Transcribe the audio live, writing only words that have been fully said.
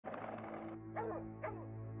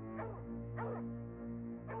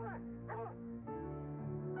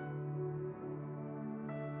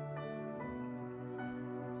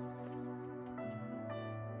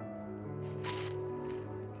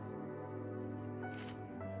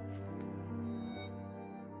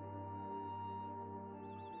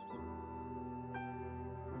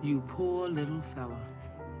You poor little fella.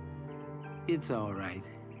 It's all right.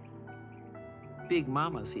 Big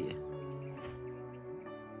Mama's here.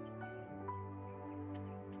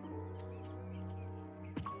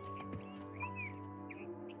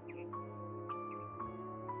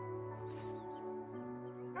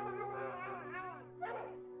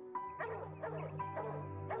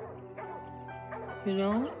 You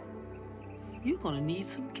know, you're gonna need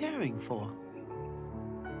some caring for.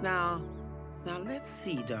 Now let's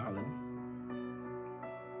see, darling.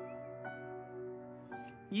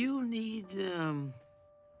 You need,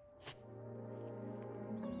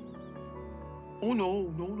 Oh,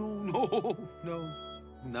 no.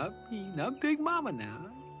 Not me, not Big Mama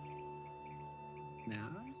now. Now,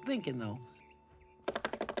 I'm thinking though.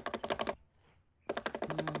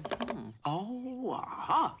 Oh,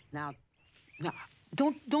 aha. Now,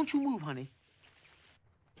 don't you move, honey.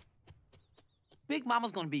 Big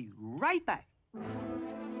Mama's gonna be right back.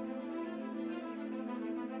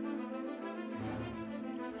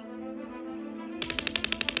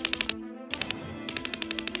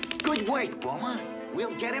 Good work, Boomer.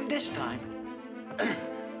 We'll get him this time.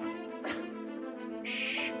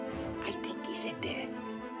 Shh. I think he's in there.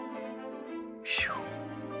 Phew.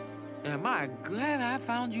 Am I glad I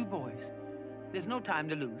found you boys. There's no time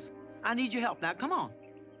to lose. I need your help now. Come on.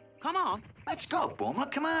 Come on. Let's go, Boomer.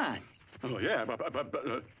 Come on. Oh, yeah, but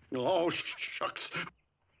oh, shucks.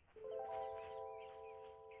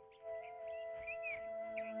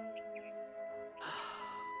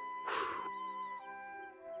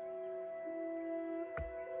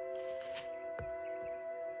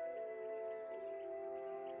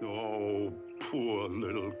 Oh, poor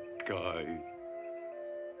little guy.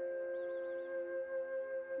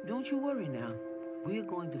 Don't you worry now. We're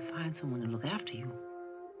going to find someone to look after you.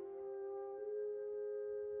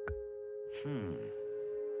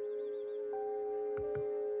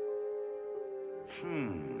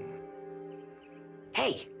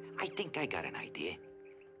 Hey, I think I got an idea.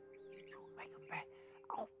 You two make a bet.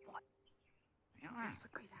 Oh, boy. That's a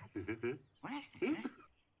great idea.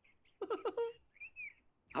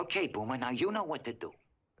 Okay, Boomer, now you know what to do.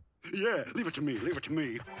 Yeah, leave it to me, leave it to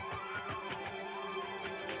me.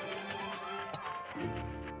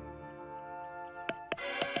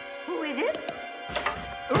 Who is it?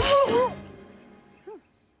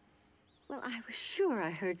 Well, I was sure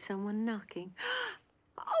I heard someone knocking.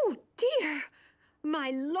 Oh, dear!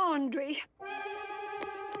 My laundry.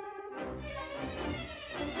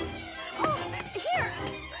 Oh, here!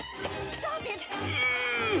 Stop it!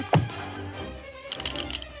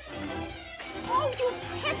 Oh, you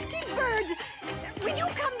pesky birds! Will you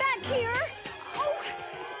come back here? Oh,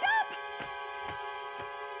 stop!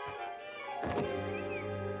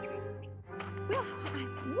 Well, I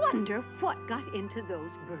wonder what got into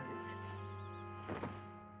those birds.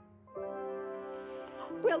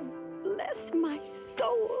 Well, bless my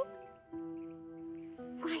soul.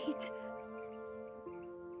 Wait.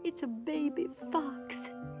 It's a baby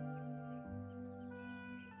fox.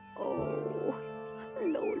 Oh,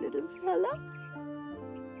 hello, little fella.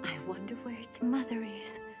 I wonder where its mother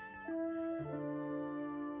is.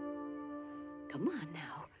 Come on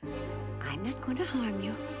now. I'm not going to harm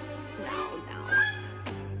you. Now.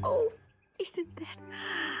 Oh, isn't that...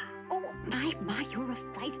 Oh, my, you're a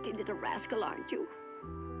feisty little rascal, aren't you?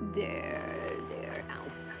 There. Now,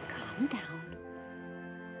 calm down.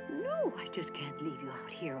 No, I just can't leave you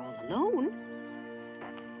out here all alone.